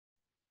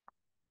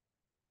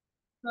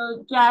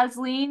So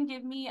Jasleen,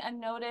 give me a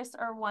notice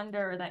or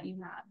wonder that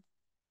you had.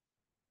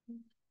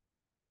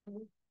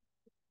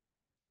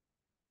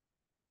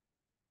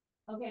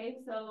 Okay,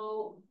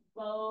 so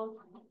both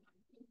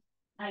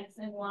X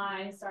and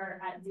Y start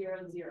at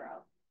 0,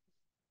 0.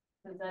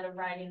 Instead of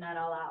writing that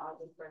all out, I'll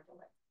just break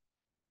away.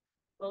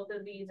 Both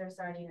of these are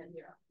starting at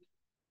 0.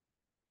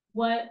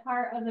 What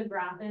part of the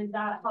graph is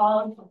that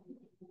called?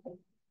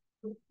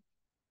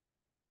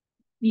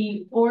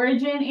 The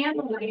origin and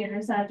the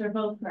y-intercept are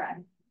both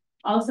correct.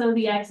 Also,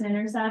 the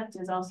x-intercept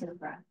is also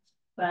correct,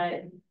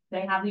 but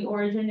they have the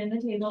origin in the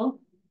table.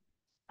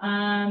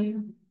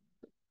 Dinah,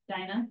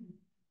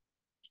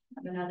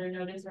 have another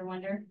notice or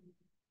wonder?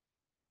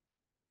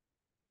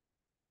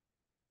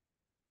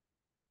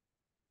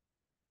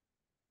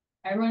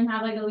 Everyone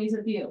have like at least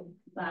a few,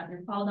 but if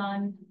you're called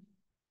on,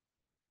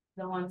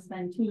 don't want to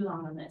spend too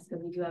long on this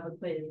because we do have a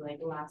quiz like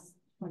the last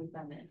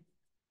 25 minutes.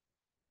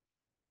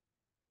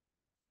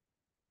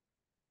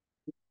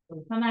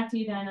 So come back to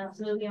you, Dinah.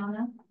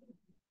 Liliana.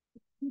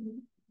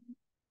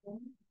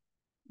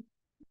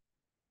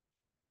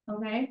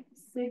 Okay,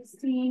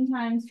 16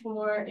 times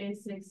 4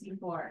 is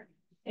 64.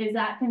 Is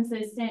that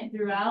consistent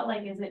throughout?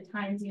 Like, is it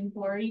timesing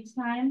 4 each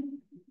time?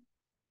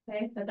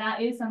 Okay, but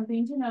that is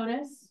something to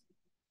notice.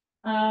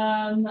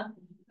 Does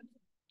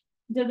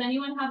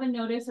anyone have a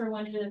notice or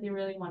wonder that they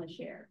really want to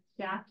share?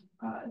 Jack?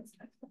 It's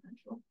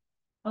exponential.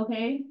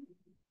 Okay.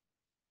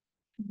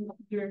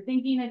 You're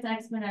thinking it's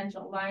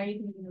exponential. Why are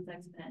you thinking it's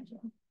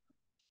exponential?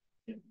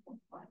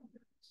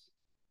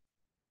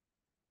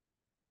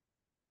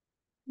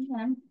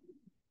 Okay.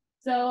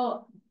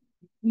 So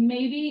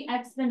maybe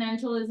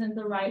exponential isn't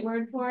the right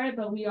word for it,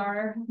 but we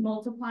are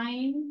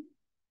multiplying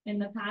in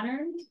the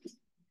pattern.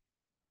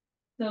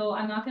 So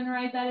I'm not going to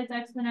write that it's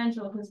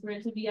exponential because for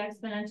it to be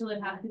exponential,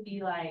 it has to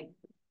be like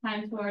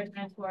times 4,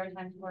 times 4,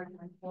 times 4,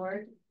 times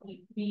 4,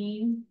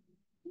 being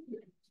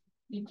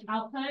each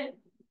output.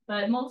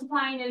 But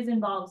multiplying is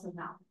involved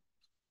somehow.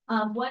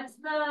 What's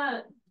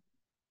the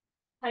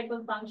type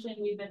of function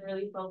we've been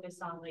really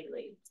focused on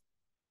lately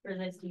for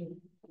this unit?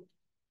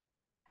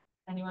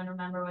 Anyone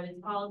remember what it's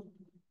called?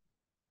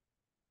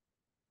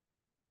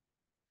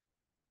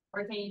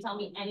 Or can you tell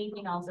me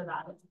anything else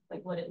about it?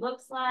 Like what it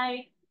looks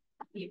like,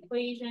 the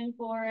equation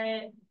for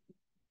it?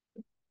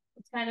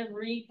 Let's kind of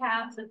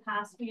recap the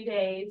past few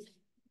days.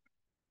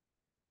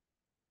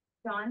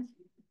 John?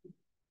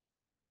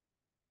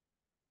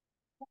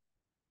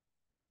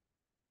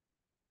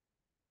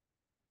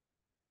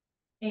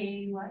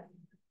 A what?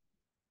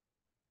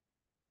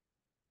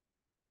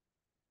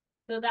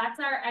 So that's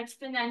our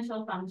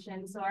exponential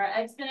function. So our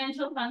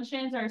exponential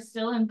functions are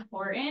still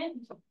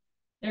important.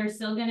 They're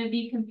still going to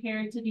be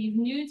compared to these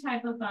new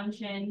type of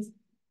functions.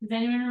 Does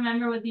anyone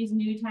remember what these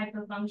new type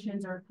of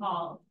functions are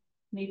called?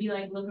 Maybe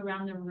like look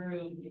around the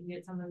room and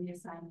get some of the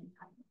assignment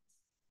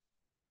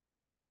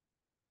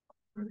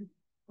types.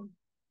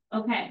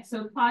 Okay,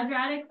 so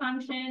quadratic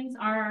functions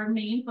are our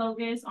main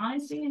focus,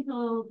 honestly,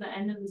 until the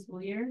end of the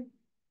school year.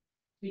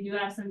 We do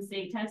have some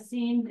state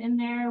testing in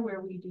there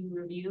where we do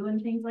review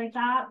and things like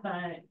that,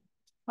 but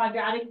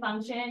quadratic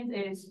functions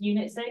is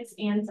unit 6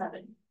 and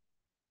 7.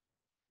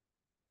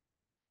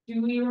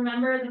 Do we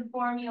remember the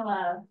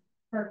formula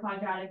for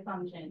quadratic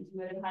functions?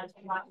 You would have had to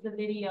watch the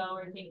video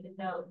or take the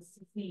notes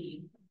to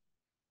see.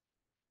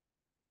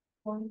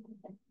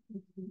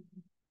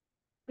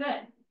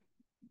 Good.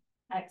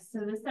 X to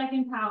the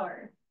second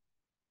power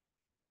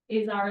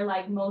is our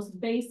like most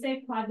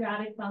basic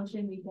quadratic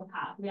function we could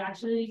have. We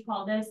actually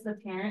call this the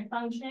parent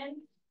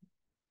function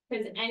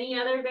because any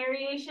other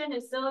variation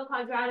is still a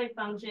quadratic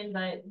function,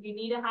 but you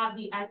need to have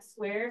the x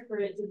squared for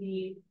it to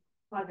be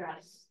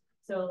quadratic.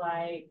 So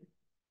like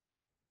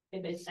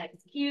if it's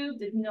x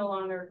cubed, it's no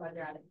longer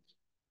quadratic.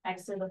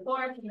 X to the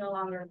 4th is no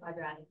longer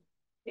quadratic.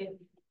 If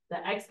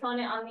the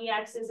exponent on the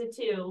x is a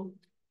 2,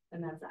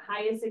 and that's the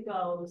highest it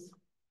goes,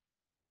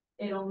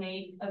 it'll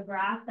make a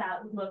graph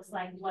that looks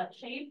like what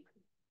shape?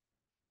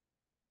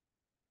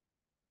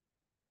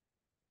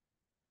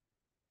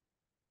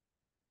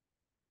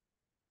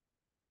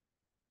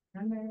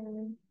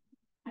 Remember?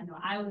 I know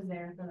I was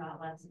there for that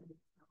lesson.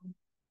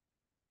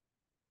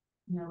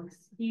 No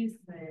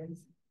excuses.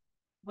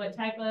 What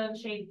type of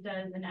shape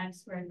does an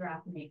x squared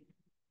graph make?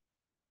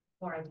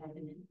 Before I type it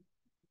in.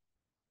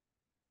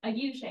 A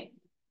U shape.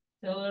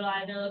 So it'll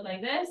either look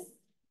like this,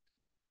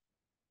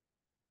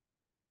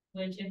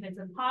 which if it's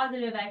a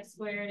positive x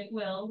squared, it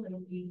will. It'll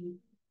be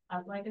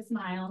up like a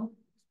smile.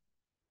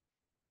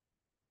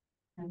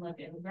 And look,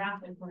 it'll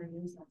graph it for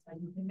you, so that's how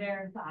you can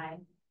verify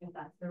if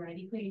that's the right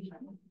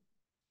equation.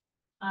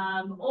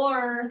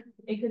 Or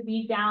it could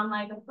be down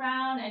like a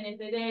frown, and if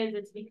it is,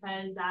 it's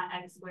because that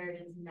x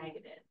squared is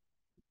negative.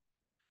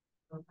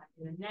 So if I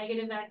do a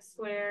negative x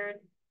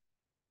squared,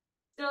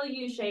 still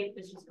U-shaped,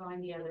 it's just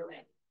going the other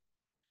way.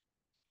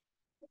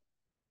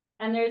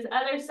 And there's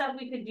other stuff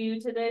we could do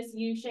to this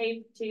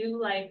U-shape too,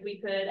 like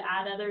we could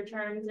add other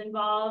terms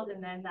involved,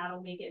 and then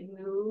that'll make it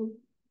move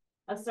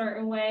a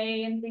certain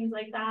way and things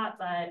like that.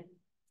 But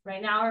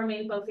right now our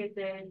main focus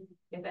is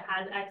if it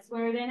has x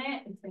squared in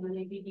it, it's going to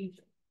make it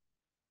U-shaped.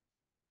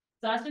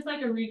 So that's just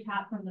like a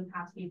recap from the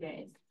past few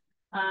days.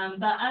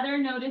 But other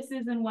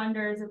notices and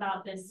wonders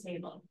about this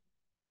table.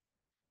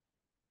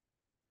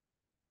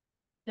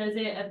 Does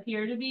it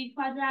appear to be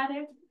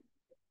quadratic?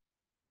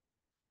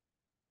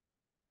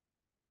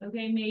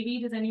 Okay, maybe.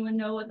 Does anyone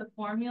know what the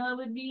formula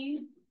would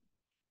be?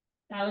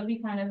 That would be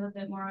kind of a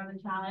bit more of a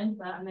challenge,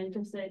 but I'm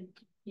interested.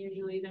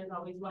 Usually there's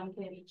always one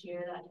kid each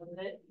year that knows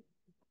it.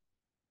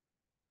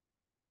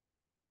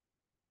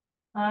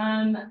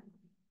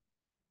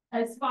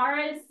 As far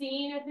as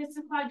seeing if it's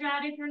a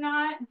quadratic or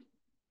not,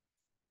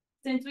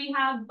 since we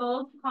have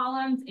both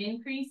columns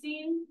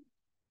increasing,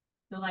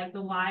 so like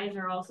the y's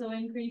are also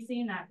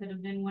increasing, that could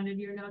have been one of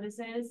your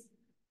notices.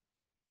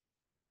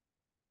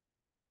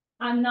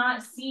 I'm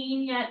not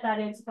seeing yet that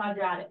it's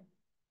quadratic.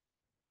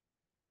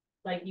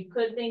 Like you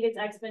could think it's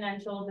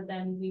exponential, but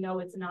then we know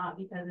it's not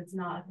because it's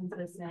not a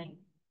consistent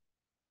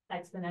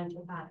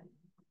exponential pattern.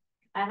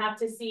 I have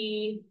to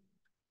see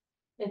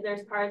if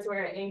there's parts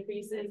where it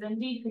increases and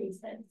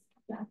decreases.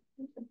 Yeah.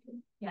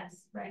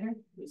 Yes, Ryder?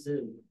 We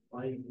said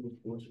y equals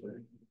 4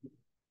 squared.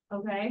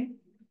 Okay.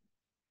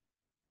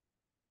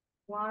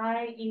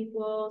 Y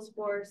equals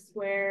 4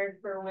 squared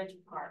for which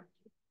part?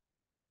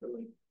 For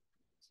like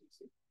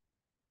 60.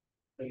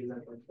 Like, is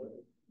that like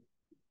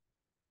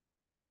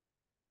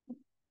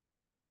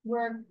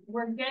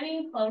We're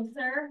getting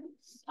closer.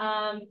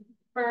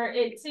 For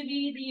it to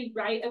be the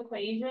right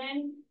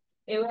equation,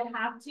 it would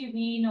have to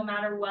be no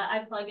matter what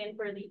I plug in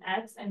for the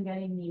x, I'm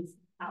getting these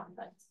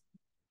outputs.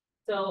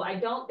 So I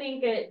don't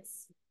think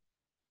it's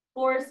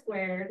 4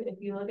 squared.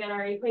 If you look at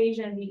our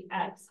equation, the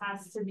x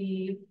has to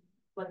be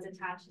what's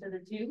attached to the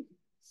 2.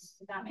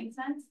 Does that make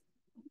sense?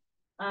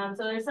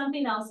 So there's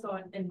something else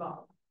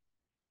involved.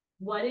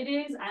 What it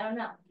is, I don't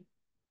know.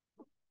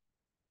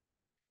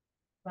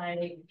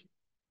 Like,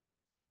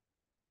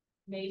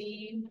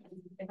 maybe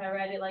if I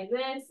write it like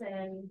this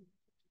and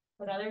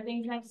put other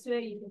things next to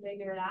it, you can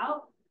figure it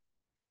out.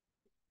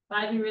 But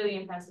I'd be really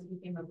impressed if you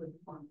came up with the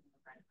formula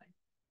right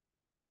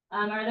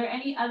away. Are there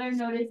any other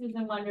notices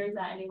and wonders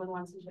that anyone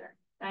wants to share?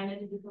 Dinah,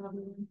 did you come up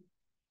with one?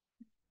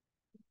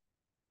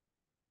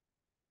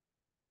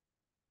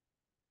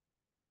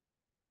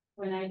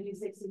 When I do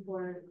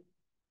 64.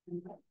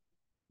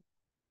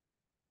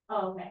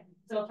 Oh, okay.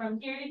 So from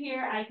here to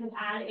here, I could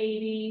add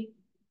 80.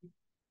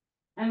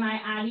 Am I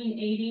adding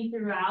 80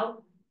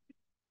 throughout?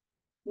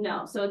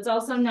 No, so it's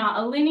also not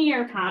a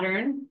linear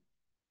pattern.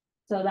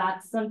 So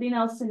that's something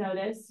else to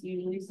notice.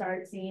 Usually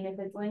start seeing if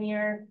it's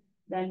linear,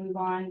 then move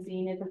on,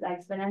 seeing if it's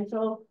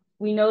exponential.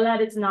 We know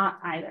that it's not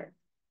either.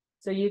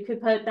 So you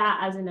could put that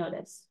as a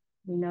notice.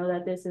 We know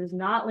that this is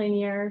not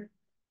linear.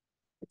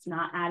 It's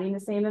not adding the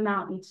same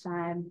amount each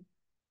time.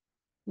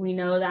 We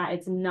know that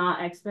it's not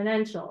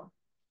exponential.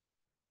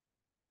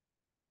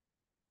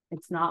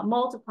 It's not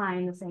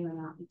multiplying the same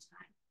amount each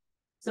time.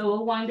 So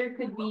a wonder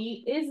could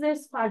be, is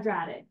this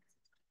quadratic?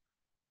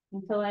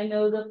 Until I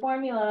know the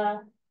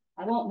formula,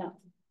 I won't know.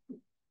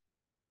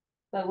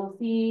 But we'll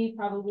see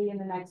probably in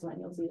the next one,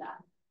 you'll see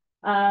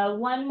that.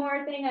 One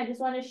more thing, I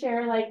just want to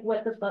share like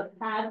what the book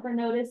had for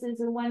notices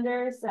and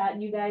wonders that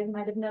you guys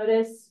might have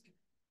noticed.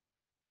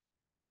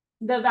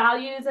 The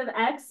values of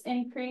x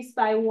increase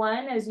by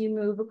 1 as you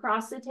move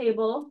across the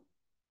table,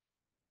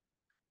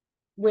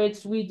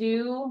 which we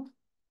do,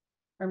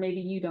 or maybe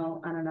you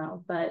don't, I don't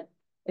know, but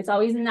it's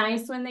always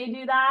nice when they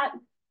do that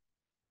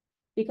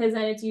because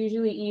then it's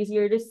usually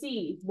easier to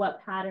see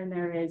what pattern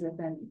there is if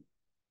any.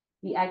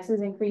 The x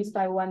is increased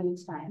by 1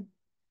 each time.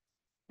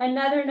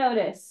 Another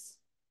notice,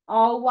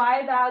 all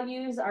y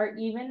values are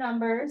even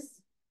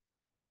numbers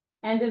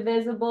and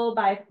divisible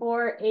by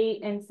 4,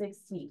 8, and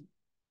 16.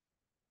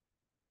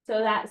 So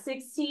that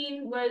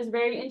 16 was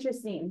very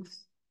interesting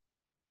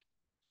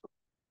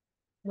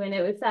when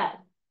it was said.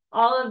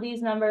 All of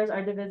these numbers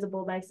are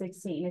divisible by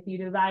 16. If you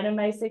divide them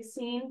by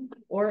 16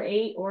 or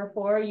 8 or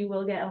 4, you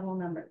will get a whole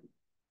number.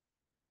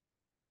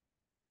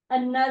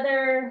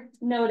 Another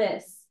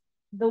notice,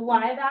 the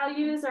y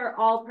values are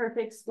all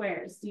perfect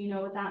squares. Do you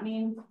know what that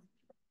means?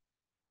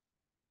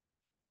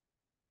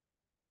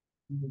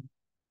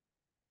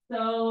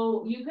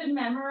 So you could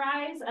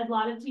memorize, a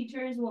lot of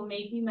teachers will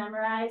make you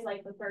memorize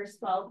like the first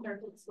 12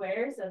 perfect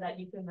squares so that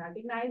you can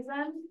recognize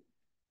them.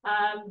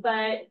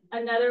 But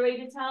another way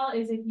to tell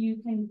is if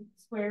you can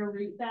square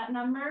root that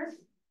number,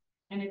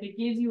 and if it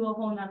gives you a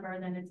whole number,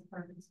 then it's a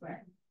perfect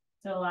square.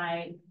 So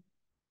like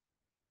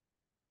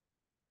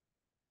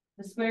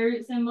the square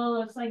root symbol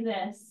looks like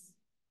this.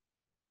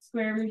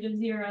 Square root of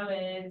 0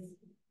 is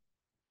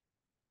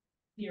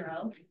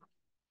 0.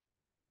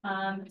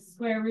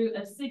 Square root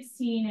of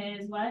 16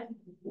 is what?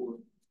 4.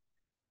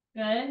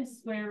 Good.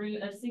 Square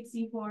root of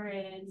 64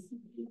 is?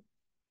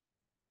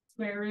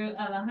 Square root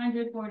of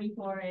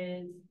 144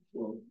 is?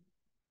 12.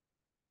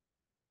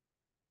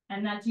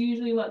 And that's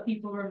usually what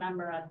people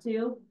remember up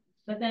to.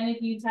 But then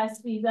if you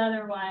test these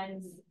other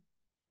ones,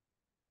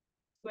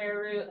 square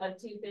root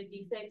of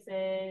 256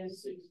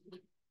 is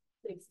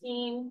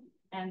 16,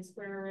 and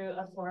square root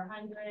of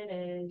 400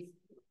 is,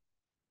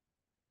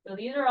 so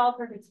these are all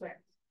perfect squares.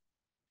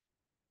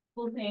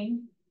 Cool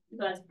thing So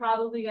that's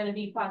probably going to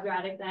be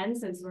quadratic then,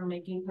 since we're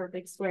making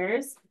perfect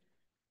squares.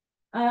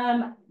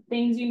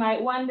 Things you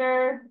might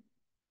wonder,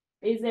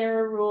 is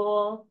there a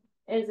rule?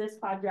 Is this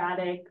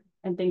quadratic?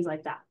 And things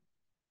like that.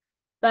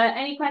 But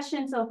any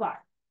questions so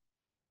far?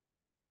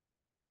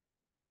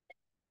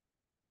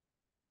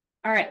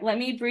 All right, let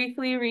me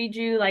briefly read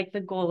you like the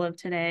goal of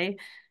today.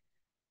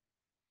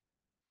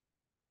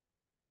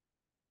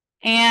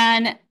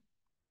 And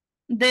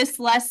this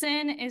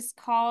lesson is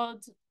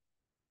called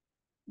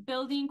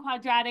Building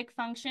Quadratic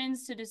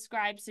Functions to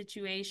Describe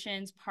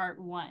Situations, Part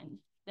 1.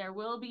 There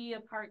will be a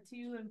Part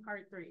 2 and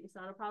Part 3,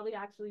 so it'll probably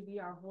actually be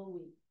our whole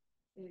week,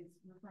 is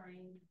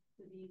referring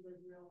to these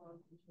as real world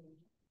situations.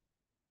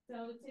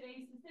 So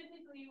today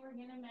specifically, we're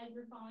going to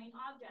measure falling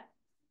objects.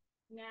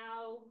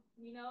 Now,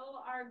 you know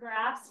our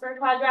graphs for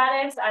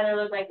quadratics either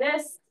look like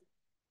this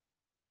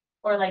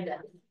or like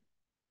this.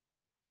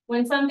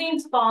 When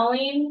something's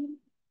falling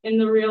in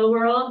the real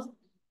world,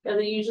 does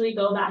it usually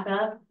go back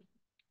up?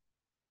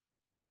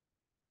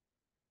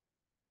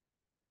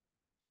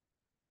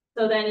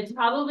 So then it's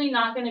probably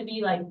not going to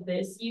be like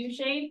this U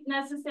shape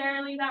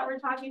necessarily that we're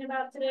talking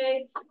about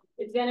today.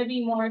 It's going to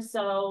be more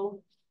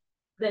so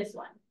this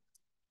one,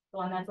 the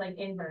one that's like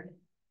inverted.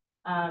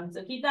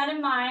 So keep that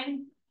in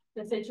mind.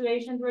 The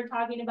situations we're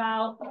talking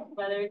about,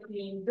 whether it's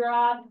being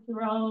dropped,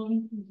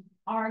 thrown,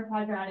 are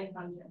quadratic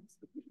functions.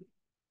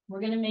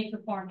 We're going to make the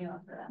formula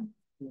for them.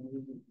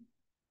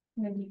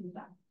 And then you can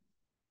back.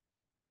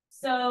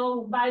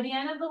 So by the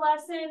end of the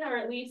lesson, or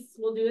at least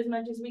we'll do as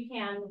much as we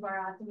can before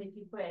I have to make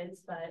you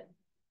quiz, but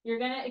you're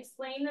going to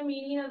explain the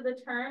meaning of the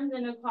terms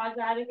in a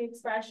quadratic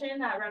expression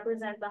that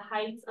represent the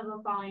heights of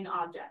a falling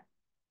object,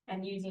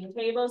 and using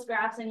tables,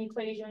 graphs, and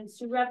equations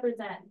to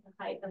represent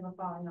the height of a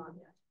falling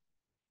object.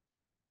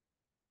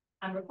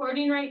 I'm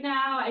recording right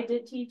now. I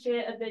did teach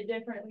it a bit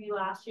differently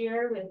last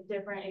year with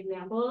different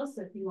examples,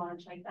 so if you want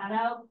to check that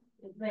out,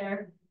 it's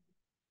there.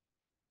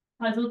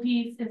 Puzzle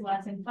piece is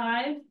lesson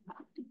 5.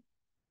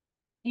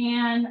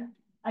 And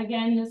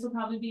again, this will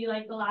probably be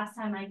like the last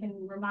time I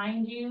can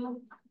remind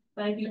you,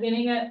 but if you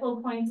didn't get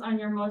full points on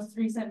your most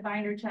recent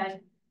binder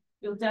check,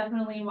 you'll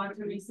definitely want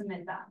to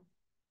resubmit that.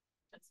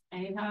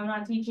 Anytime I'm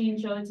not teaching,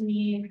 show it to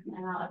me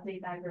and I'll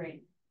update that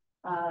grade.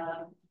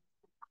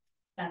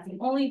 That's the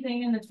only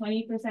thing in the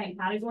 20%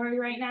 category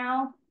right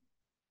now.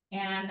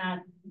 And that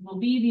will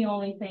be the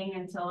only thing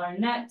until our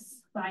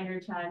next binder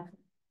check,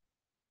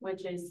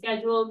 which is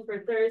scheduled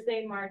for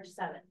Thursday, March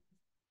 7th.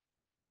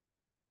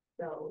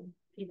 So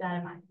keep that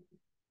in mind.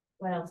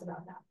 What else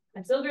about that?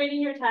 I'm still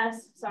grading your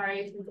test. Sorry,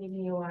 it's been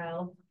taking you a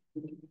while.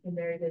 I'm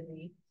very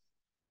busy.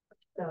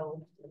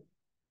 So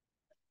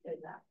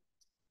there's that.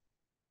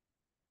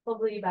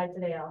 Hopefully by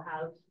today I'll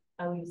have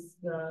at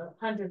least the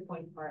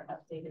 100-point part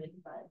updated,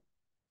 but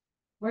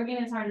working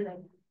as hard as I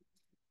can.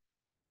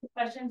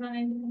 Questions on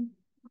anything?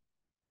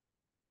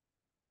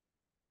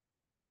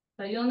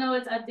 So you'll know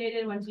it's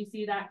updated once you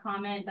see that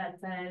comment that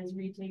says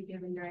retake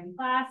given during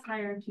class,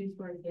 higher 2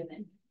 scores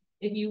given.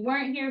 If you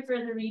weren't here for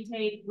the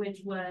retake,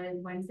 which was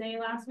Wednesday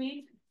last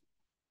week,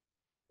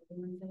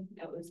 no,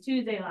 it was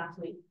Tuesday last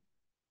week,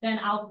 then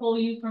I'll pull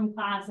you from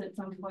class at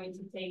some point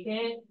to take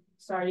it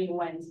starting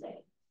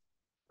Wednesday.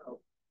 So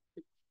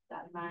keep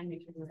that in mind,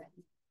 make sure you're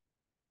ready.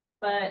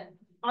 But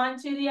on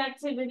to the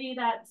activity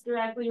that's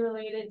directly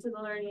related to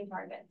the learning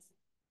targets.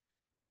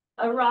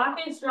 A rock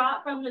is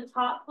dropped from the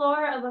top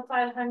floor of a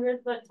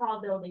 500-foot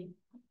tall building.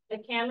 The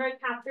camera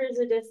captures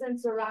the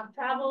distance the rock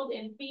traveled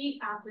in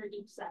feet after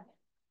each second.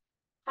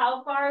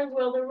 How far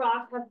will the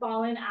rock have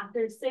fallen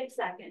after 6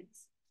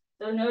 seconds?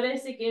 So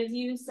notice it gives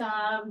you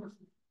some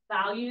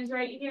values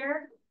right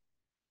here.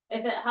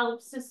 If it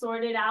helps to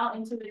sort it out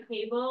into the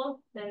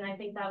table, then I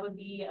think that would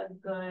be a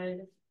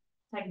good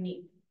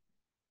technique.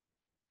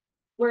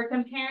 We're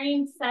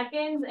comparing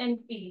seconds and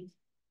feet.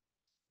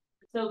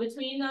 So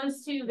between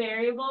those two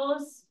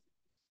variables,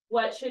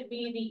 what should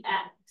be the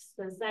X,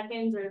 the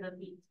seconds or the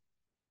feet?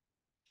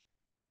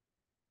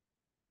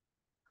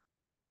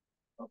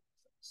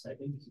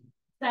 Seconds.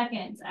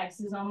 Seconds, X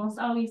is almost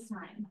always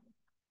time.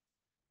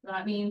 So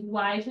that means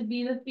Y should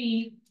be the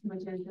feet,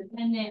 which is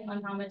dependent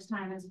on how much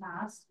time has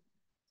passed.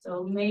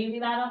 So maybe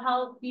that'll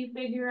help you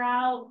figure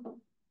out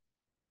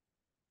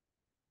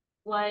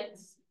what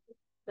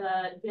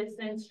the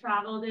distance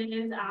traveled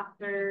is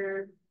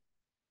after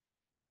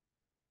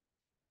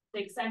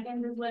 6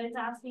 seconds is what it's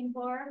asking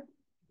for.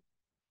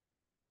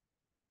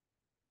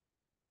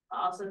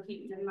 Also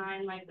keep in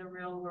mind like the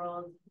real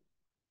world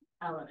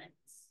elements.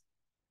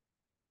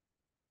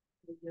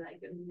 Maybe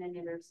like a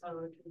minute or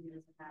so to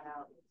use that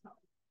out. So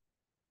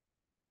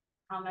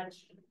how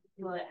much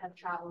will it have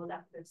traveled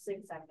after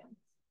 6 seconds?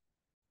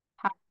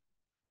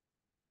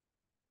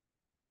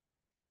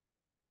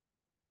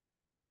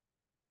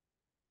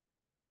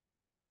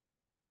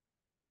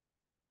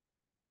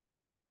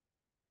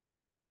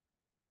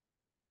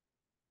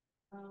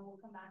 We'll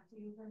come back to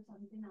you for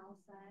something else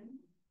then.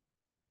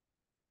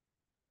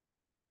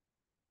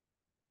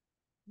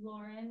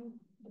 Lauren,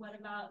 what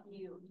about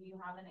you? Do you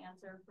have an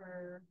answer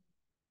for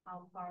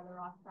how far the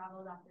rock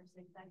traveled after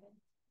 6 seconds?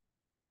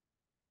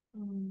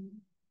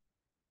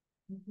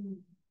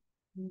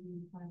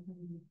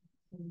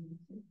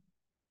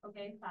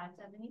 Okay,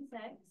 576.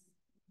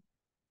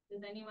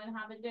 Does anyone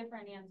have a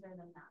different answer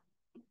than that?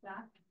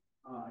 Zach?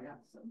 I got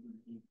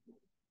 784.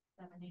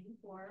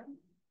 784.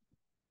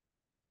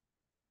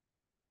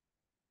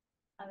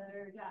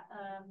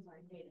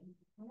 Sorry, Jaden.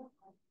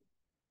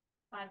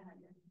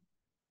 500.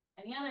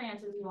 Any other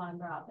answers you want to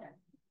throw out there?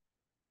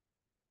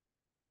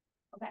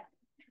 Okay.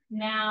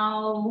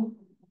 Now,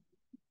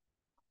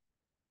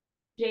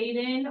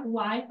 Jaden,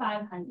 why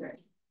 500?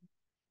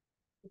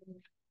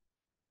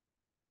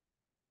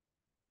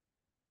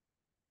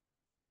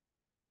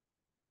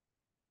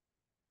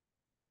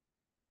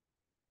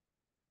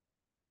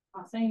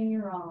 Not saying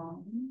you're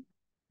wrong.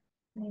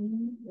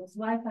 Yes,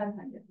 why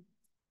 500?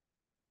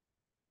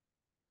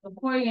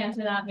 Before you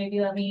answer that, maybe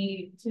let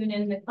me tune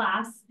in the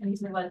class and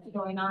see what's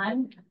going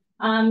on.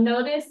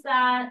 Notice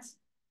that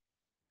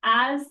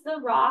as the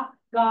rock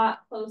got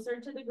closer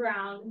to the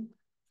ground,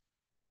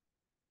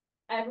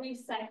 every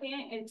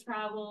second it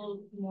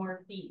traveled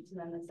more feet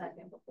than the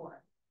second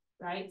before,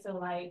 right? So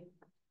like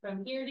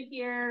from here to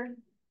here,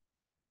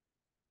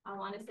 I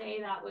want to say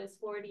that was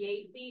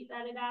 48 feet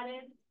that it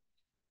added.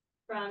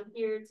 From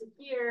here to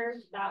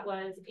here, that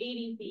was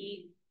 80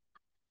 feet.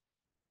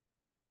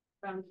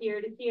 From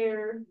here to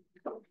here,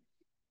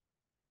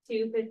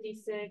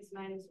 256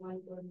 minus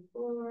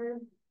 144.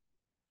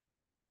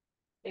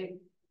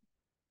 It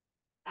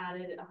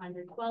added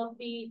 112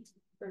 feet,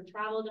 or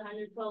traveled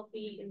 112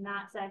 feet in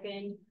that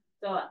second.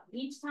 So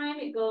each time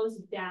it goes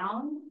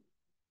down,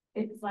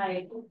 it's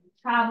like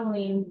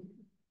traveling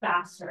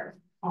faster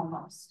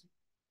almost.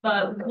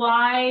 But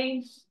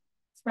why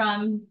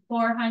from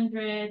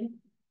 400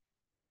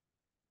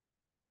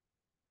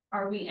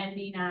 are we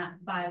ending at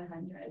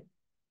 500?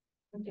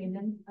 Okay,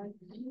 then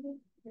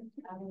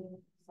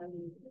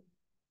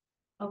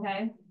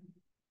okay.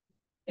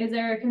 Is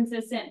there a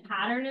consistent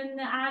pattern in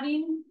the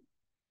adding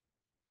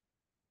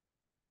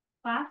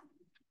class?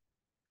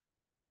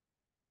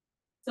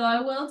 So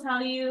I will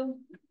tell you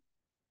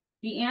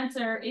the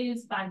answer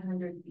is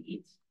 500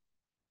 feet.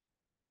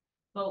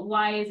 But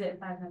why is it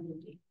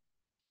 500 feet?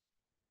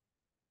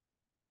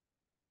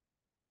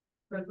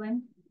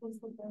 Brooklyn?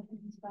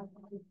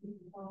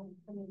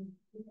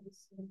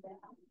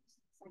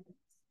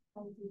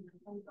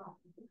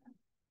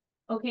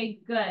 Okay,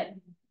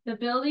 good. The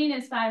building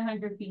is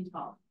 500 feet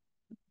tall.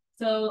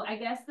 So I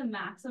guess the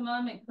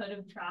maximum it could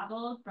have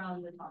traveled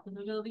from the top of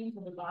the building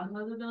to the bottom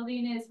of the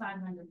building is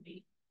 500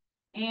 feet.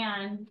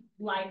 And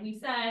like we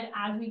said,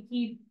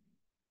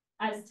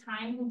 as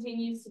time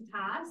continues to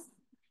pass,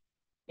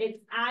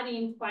 it's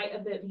adding quite a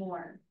bit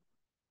more,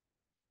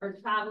 or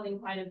traveling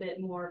quite a bit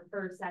more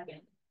per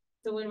second.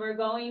 So when we're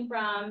going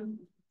from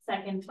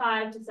second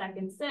 5 to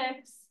second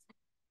 6,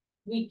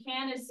 we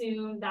can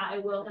assume that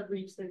it will have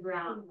reached the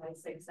ground by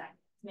 6 seconds.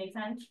 Make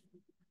sense?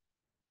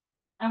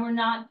 And we're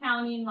not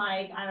counting,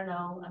 like, I don't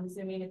know, I'm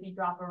assuming if you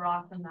drop a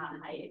rock from that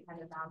height, it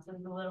kind of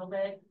bounces a little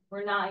bit.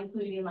 We're not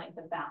including like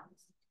the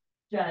bounce.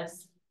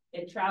 Just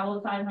it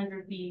traveled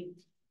 500 feet,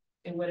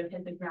 it would have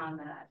hit the ground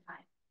at that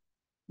time.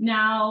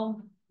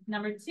 Now,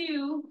 number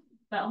 2,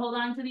 but hold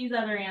on to these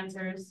other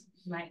answers.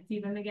 You might see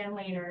them again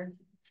later.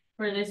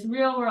 For this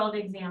real world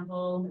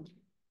example,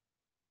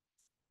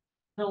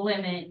 the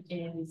limit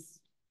is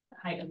the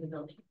height of the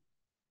building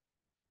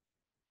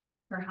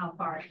for how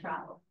far it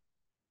traveled.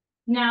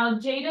 Now,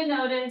 Jada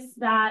noticed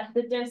that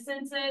the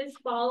distances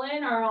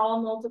fallen are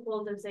all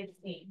multiples of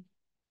 16.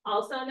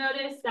 Also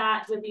notice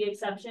that with the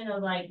exception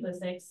of like the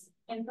 6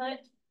 input,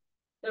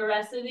 the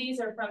rest of these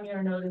are from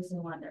your notice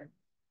and wonder.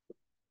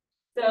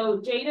 So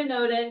Jada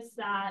noticed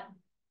that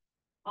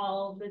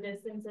all the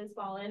distances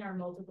fallen are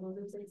multiples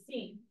of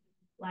 16.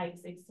 Like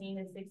 16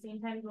 is 16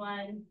 times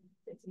 1,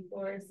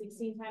 64 is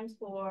 16 times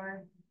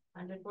 4,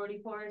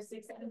 144 is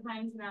 16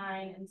 times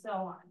 9, and so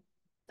on.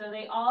 So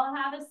they all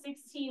have a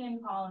 16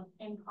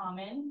 in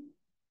common.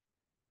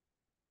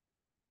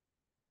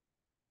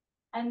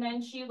 And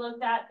then she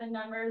looked at the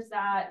numbers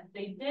that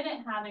they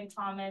didn't have in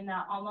common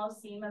that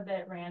almost seem a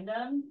bit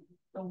random.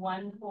 The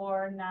 1,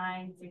 4,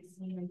 9,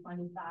 16, and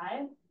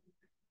 25.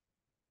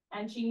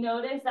 And she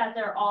noticed that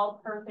they're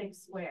all perfect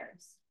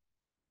squares.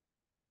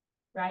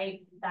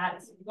 Right?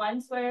 That's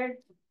 1 squared,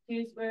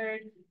 2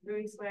 squared,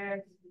 3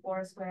 squared,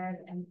 4 squared,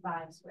 and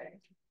 5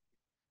 squared.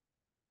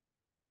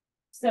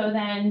 So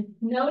then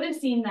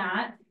noticing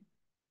that,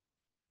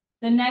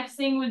 the next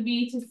thing would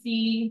be to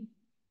see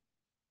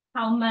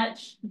how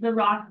much the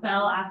rock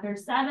fell after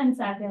 7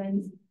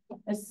 seconds,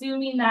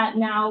 assuming that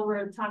now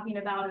we're talking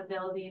about a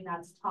building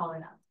that's tall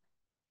enough.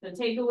 So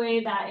take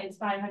away that it's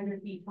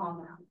 500 feet tall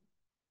now.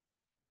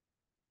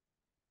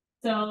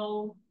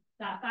 So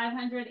that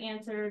 500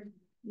 answered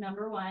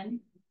number 1.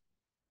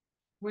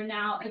 We're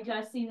now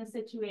adjusting the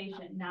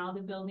situation. Now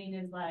the building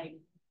is like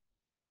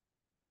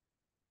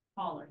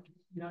taller.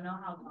 You don't know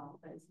how tall,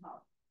 but it's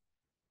tall.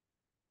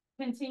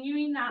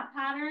 Continuing that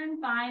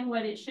pattern, find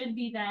what it should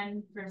be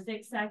then for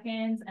 6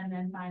 seconds, and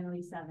then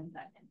finally 7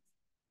 seconds.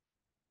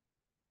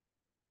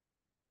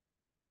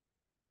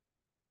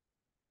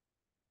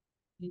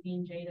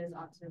 Using Jada's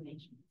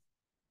observations.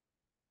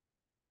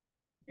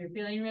 You're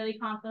feeling really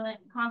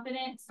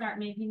confident, start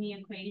making the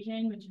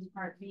equation, which is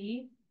part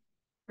B,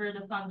 for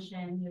the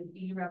function with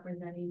B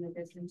representing the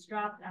distance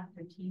dropped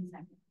after t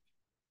seconds.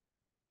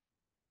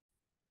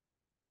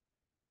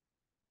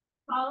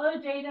 Follow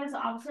Jada's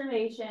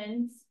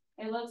observations.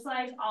 It looks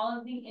like all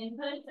of the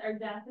inputs are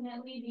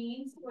definitely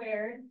being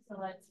squared. So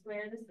let's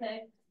square the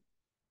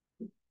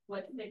 6.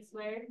 What's 6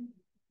 squared?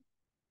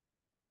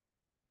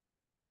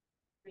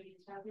 Read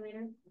the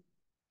calculator.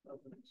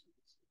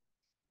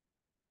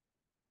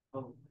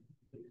 Oh.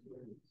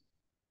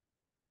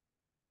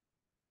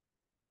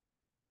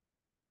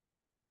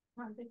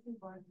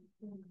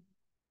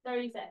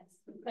 36.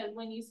 Because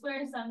when you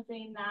square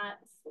something,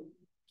 that's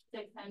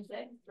 6 times 6,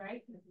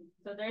 right?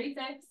 So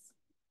 36.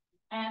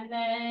 And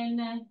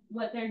then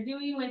what they're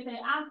doing with it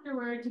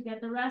afterward to get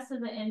the rest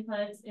of the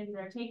inputs is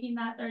they're taking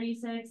that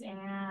 36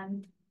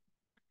 and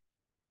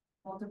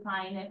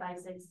multiplying it by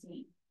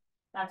 16.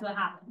 That's what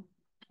happened.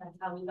 That's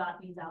how we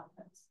got these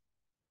outputs.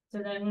 So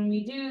then when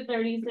we do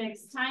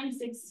 36 times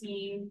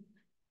 16,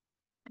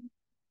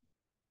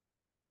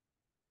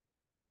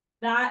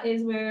 that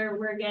is where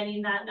we're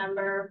getting that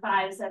number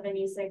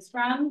 576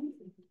 from.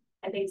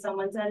 I think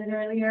someone said it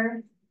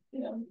earlier.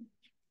 Yeah.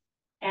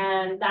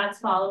 And that's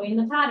following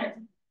the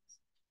pattern.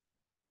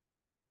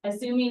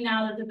 Assuming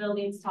now that the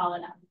building's tall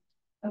enough.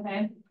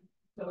 Okay,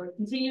 so we're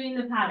continuing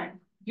the pattern.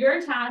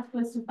 Your task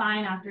was to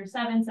find after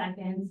 7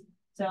 seconds.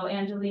 So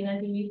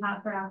Angelina, do you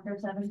have for after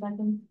 7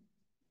 seconds?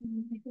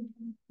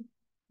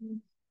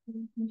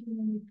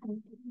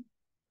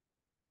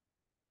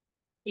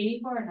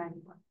 84 or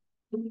 94?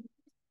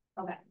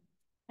 Okay.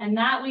 And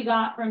that we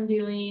got from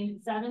doing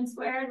 7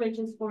 squared, which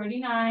is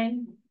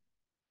 49,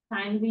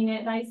 timesing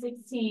it by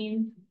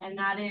 16, and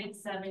that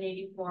is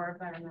 784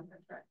 if I remember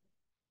correctly.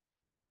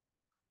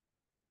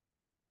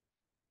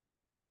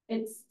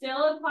 It's still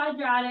a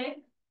quadratic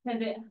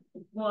because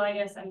well, I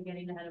guess I'm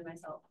getting ahead of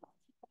myself.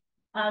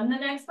 The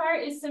next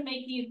part is to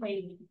make the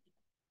equation.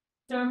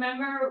 So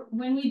remember,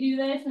 when we do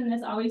this, and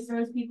this always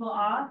throws people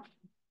off,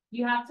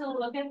 you have to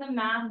look at the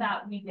math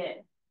that we did.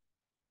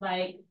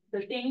 Like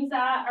the things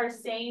that are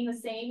staying the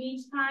same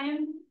each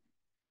time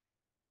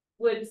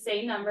would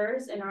say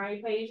numbers in our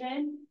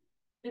equation.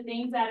 The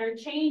things that are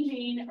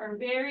changing or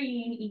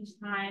varying each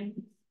time,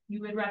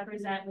 you would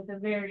represent with a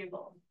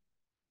variable.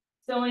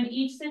 So in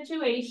each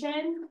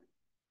situation,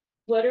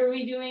 what are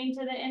we doing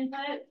to the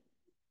input?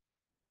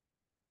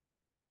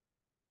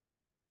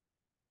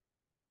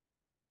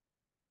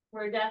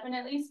 We're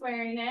definitely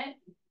squaring it.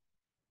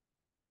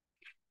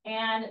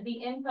 And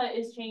the input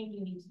is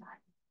changing each time.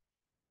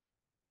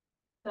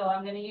 So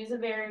I'm going to use a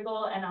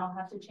variable and I'll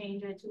have to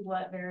change it to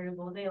what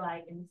variable they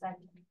like in a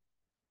second.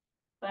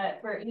 But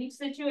for each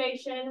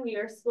situation, we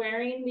are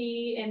squaring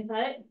the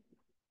input,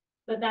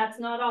 but that's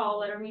not all.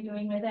 What are we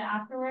doing with it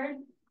afterward?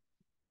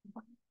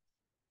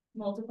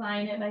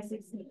 Multiplying it by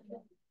 16.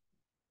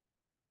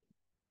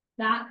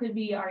 That could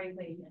be our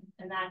equation,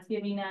 and that's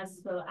giving us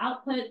the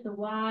output, the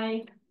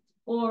y,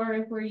 or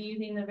if we're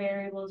using the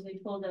variables they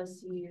told us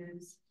to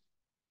use,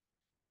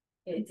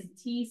 it's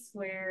t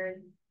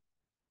squared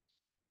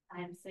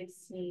times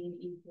 16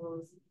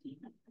 equals d.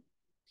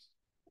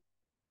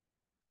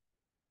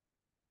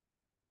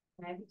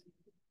 Okay.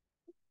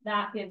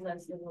 That gives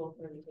us the rule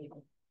for the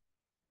table,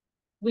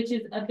 which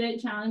is a bit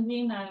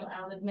challenging,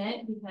 I'll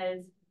admit,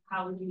 because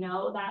how would you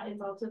know that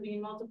it's also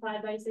being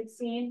multiplied by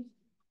 16?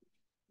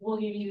 We'll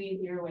give you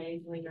easier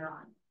ways later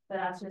on, but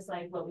that's just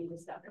like what we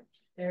discovered.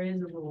 There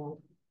is a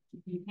rule.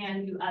 You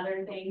can do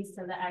other things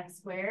to the x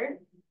squared,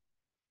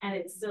 and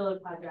it's still a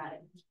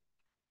quadratic.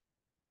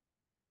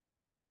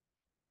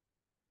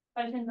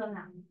 Questions on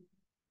that?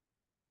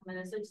 I'm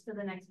going to switch to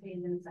the next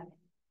page in a second.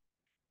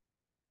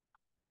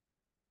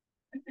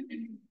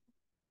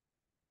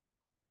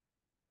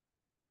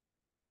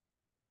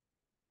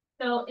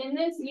 So in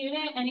this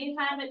unit,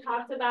 anytime it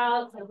talks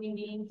about something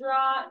being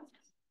dropped,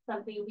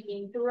 something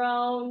being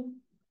thrown,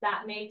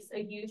 that makes a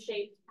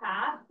U-shaped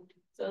path.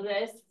 So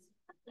this,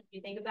 if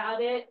you think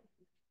about it,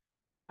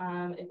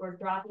 if we're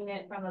dropping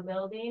it from a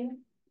building,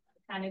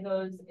 it kind of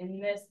goes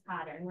in this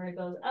pattern where it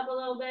goes up a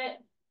little bit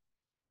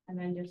and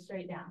then just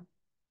straight down.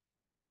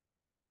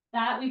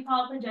 That we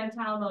call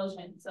projectile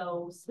motion.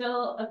 So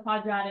still a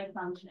quadratic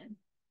function.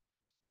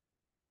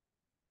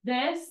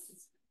 This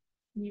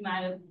you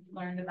might have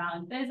learned about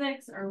in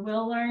physics or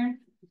will learn,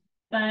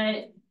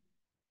 but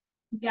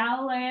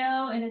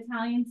Galileo, an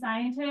Italian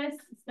scientist,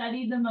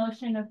 studied the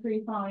motion of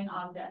free-falling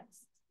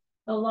objects.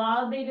 The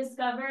law they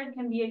discovered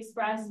can be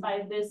expressed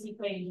by this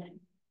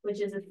equation,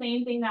 which is the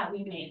same thing that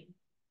we made.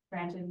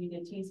 Granted, we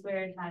did t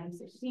squared times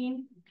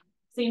 16,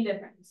 same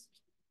difference,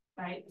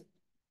 right?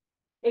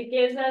 It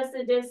gives us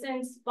the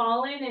distance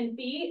fallen in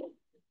feet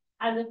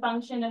as a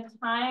function of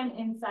time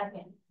in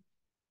seconds.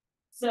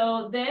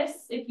 So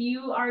this, if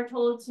you are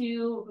told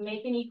to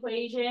make an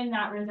equation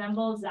that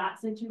resembles that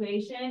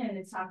situation and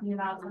it's talking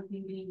about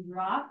something being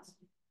dropped,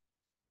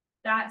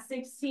 that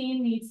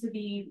 16 needs to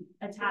be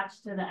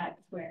attached to the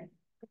x squared.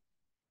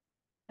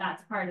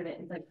 That's part of it.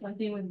 It's like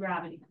something with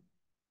gravity.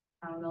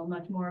 I don't know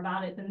much more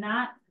about it than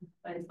that,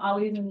 but it's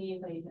always in the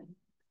equation.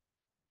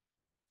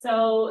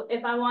 So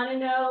if I want to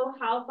know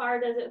how far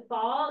does it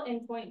fall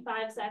in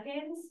 0.5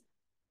 seconds,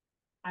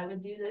 I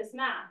would do this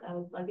math. I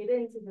would plug it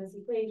into this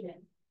equation.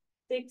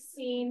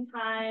 16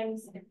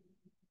 times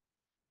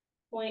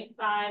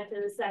 0.5 to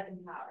the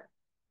second power.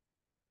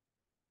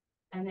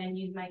 And then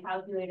use my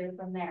calculator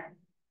from there.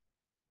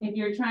 If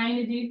you're trying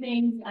to do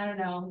things, I don't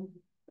know,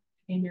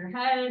 in your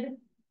head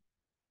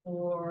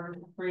or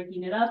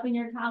breaking it up in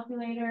your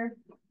calculator,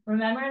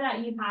 remember that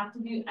you have to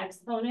do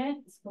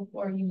exponents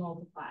before you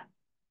multiply.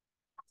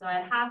 So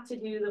I have to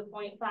do the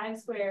 0.5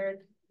 squared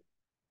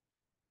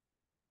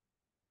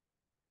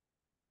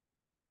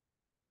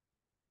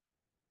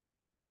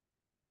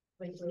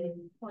which is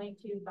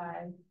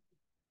 0.25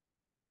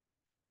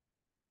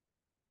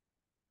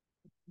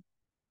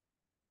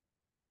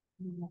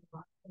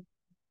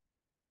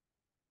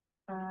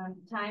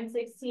 times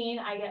 16,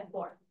 I get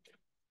 4.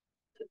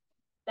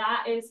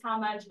 That is how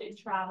much it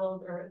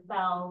traveled or it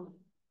fell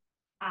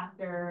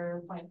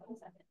after 0.5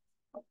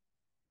 seconds.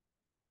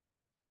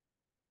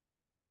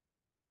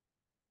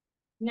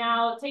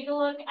 Now take a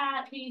look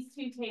at these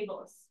two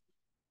tables.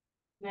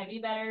 Might be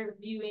better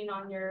viewing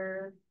on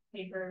your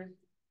paper.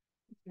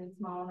 It's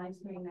small, my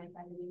screen, I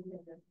find it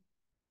bigger.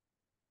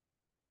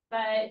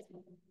 But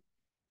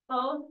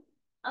both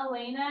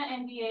Elena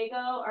and Diego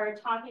are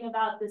talking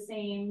about the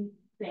same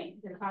thing.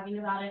 They're talking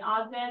about an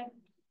object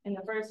in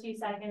the first few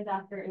seconds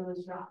after it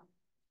was dropped.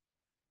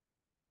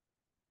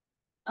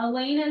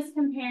 Elena's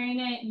comparing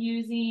it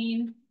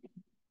using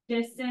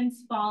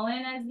distance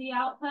fallen as the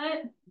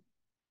output.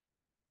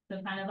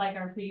 So kind of like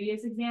our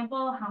previous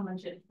example, how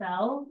much it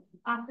fell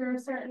after a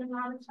certain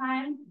amount of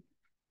time.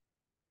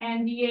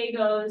 And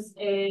Diego's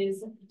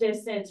is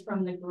distance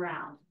from the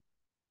ground.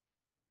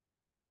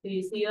 Do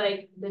you see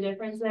like the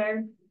difference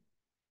there?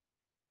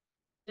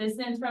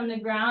 Distance from the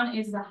ground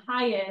is the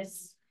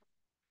highest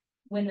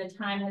when the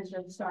time has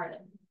just started.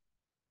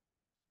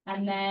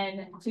 And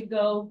then to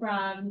go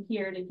from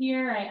here to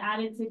here, I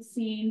added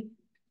 16.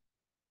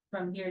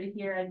 From here to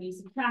here, I'd be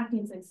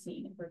subtracting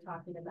 16 if we're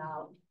talking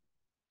about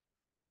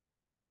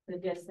the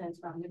distance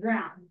from the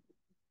ground.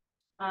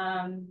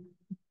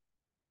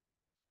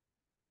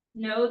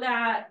 Know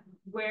that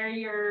where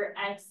your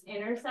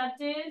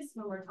x-intercept is,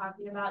 when we're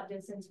talking about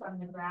distance from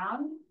the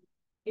ground,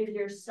 is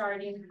your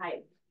starting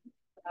height.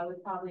 I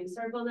would probably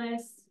circle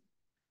this.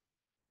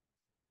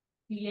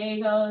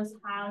 Diego's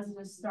has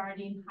the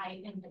starting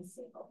height in this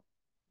table.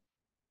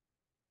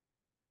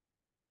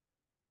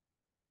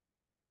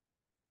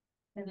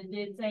 And it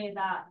did say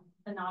that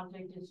an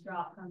object is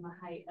dropped from a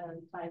height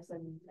of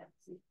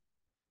 576.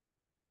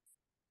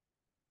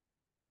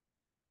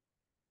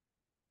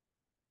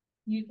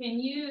 You can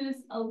use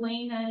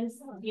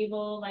Elena's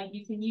table, like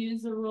you can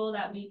use the rule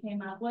that we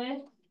came up with,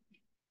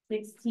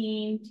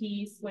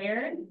 16t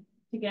squared,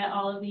 to get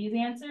all of these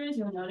answers.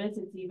 You'll notice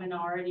it's even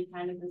already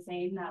kind of the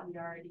same that we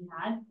already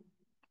had.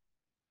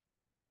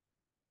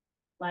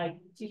 Like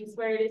 2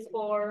 squared is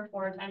 4,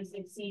 4 times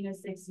 16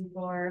 is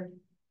 64.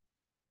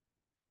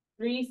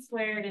 3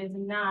 squared is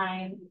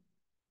 9.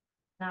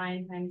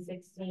 9 times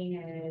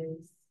 16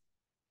 is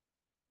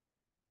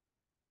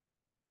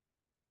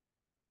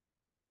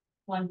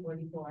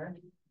 144.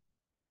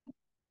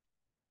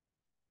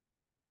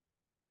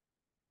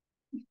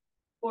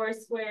 4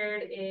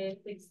 squared is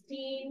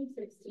 16.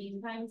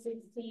 16 times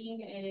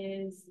 16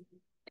 is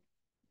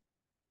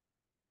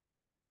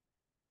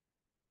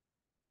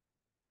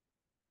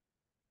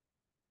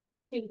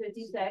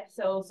 256.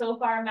 So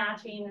far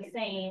matching the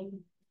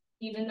same,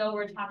 even though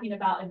we're talking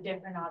about a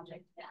different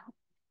object now.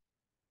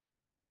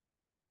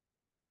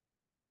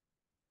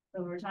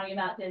 So we're talking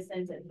about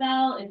distance it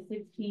fell, it's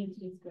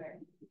 16t squared.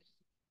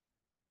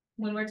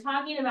 When we're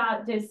talking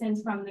about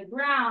distance from the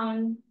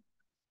ground,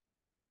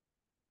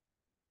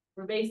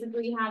 we're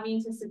basically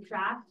having to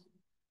subtract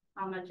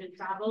how much it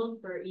traveled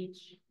for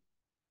each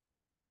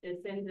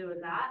distance it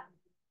was at.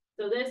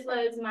 So this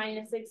was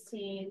minus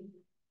 16.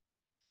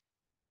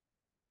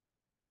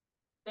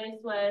 This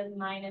was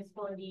minus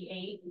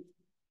 48,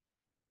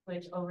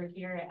 which over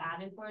here it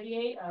added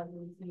 48, as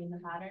we see in the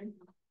pattern.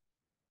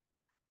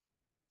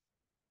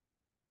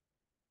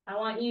 I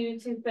want you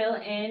to fill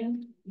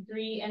in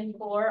 3 and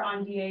 4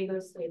 on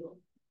Diego's table.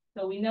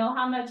 So we know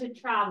how much it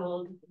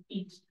traveled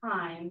each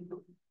time.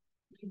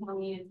 You tell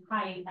me its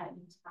height at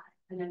each time,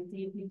 and then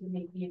see if you can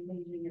make the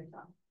equation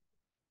yourself.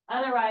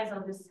 Otherwise,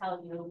 I'll just tell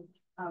you,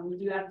 we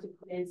do have to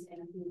quiz in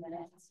a few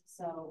minutes.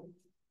 So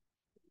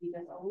you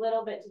just a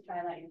little bit to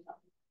try that yourself.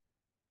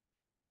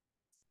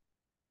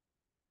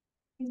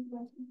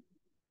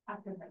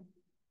 After her.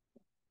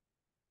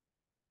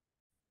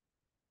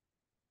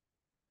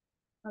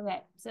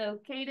 Okay, so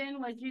Kaden,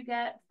 what'd you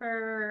get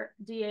for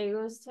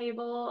Diego's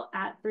table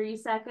at 3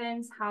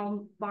 seconds?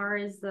 How far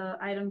is the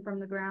item from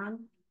the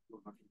ground?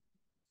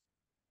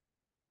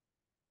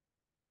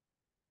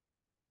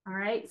 All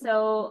right,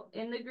 so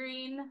in the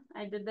green,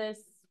 I did this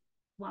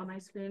while my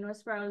screen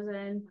was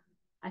frozen.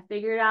 I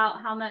figured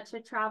out how much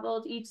it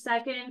traveled each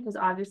second because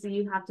obviously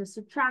you have to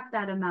subtract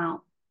that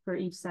amount for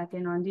each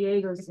second on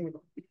Diego's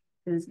table.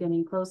 It's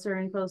getting closer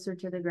and closer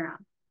to the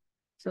ground.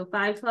 So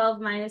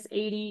 512 minus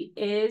 80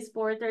 is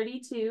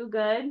 432,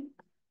 good.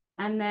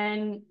 And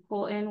then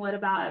Colton, what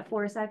about at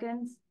 4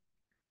 seconds?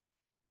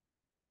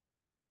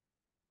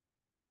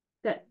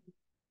 Good.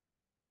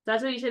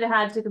 That's what you should have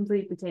had to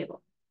complete the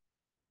table.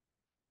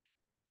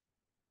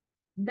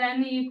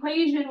 Then the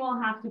equation will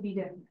have to be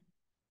different.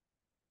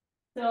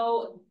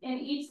 So in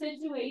each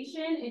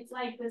situation, it's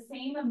like the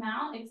same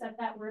amount, except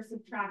that we're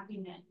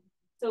subtracting it.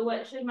 So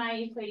what should my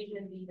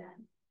equation be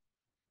then?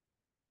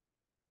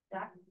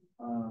 Jack?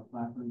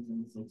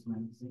 576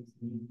 minus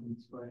 16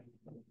 squared.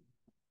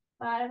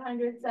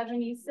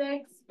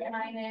 576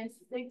 minus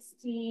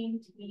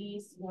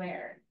 16t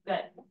squared.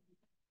 Good.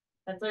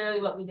 That's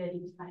literally what we did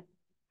each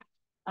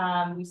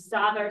time. We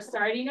saw our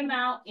starting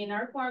amount in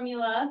our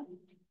formula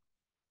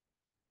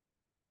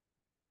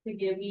to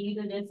give me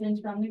the distance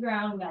from the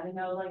ground. We gotta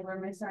know like where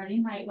my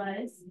starting height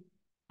was.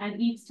 And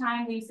each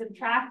time we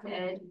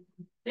subtracted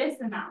this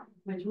amount,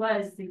 which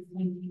was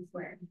 16t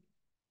squared.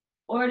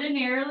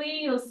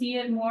 Ordinarily, you'll see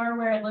it more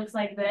where it looks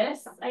like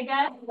this, I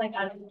guess, like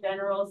as a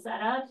general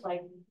setup,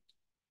 like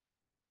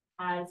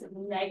as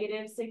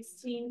negative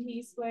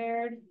 16t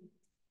squared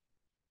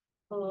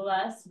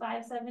plus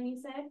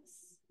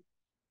 576.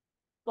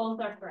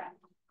 Both are correct.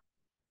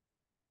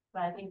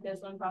 But I think this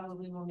one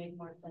probably will make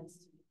more sense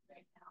to me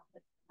right now.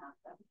 But not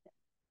that big.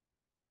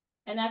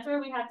 And that's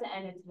where we have to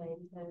end it today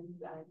because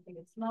I think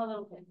it's a small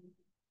little bit.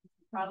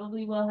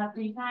 Probably will have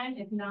free time.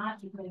 If not,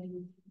 you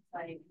can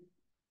like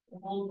the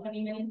whole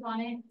 20 minutes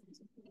on it.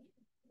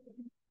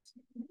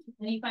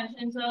 Any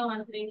questions though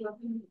on today's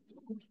lesson?